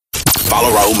Follow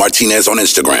Raul Martinez on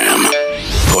Instagram.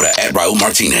 Go to @Raul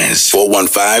Martinez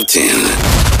 41510.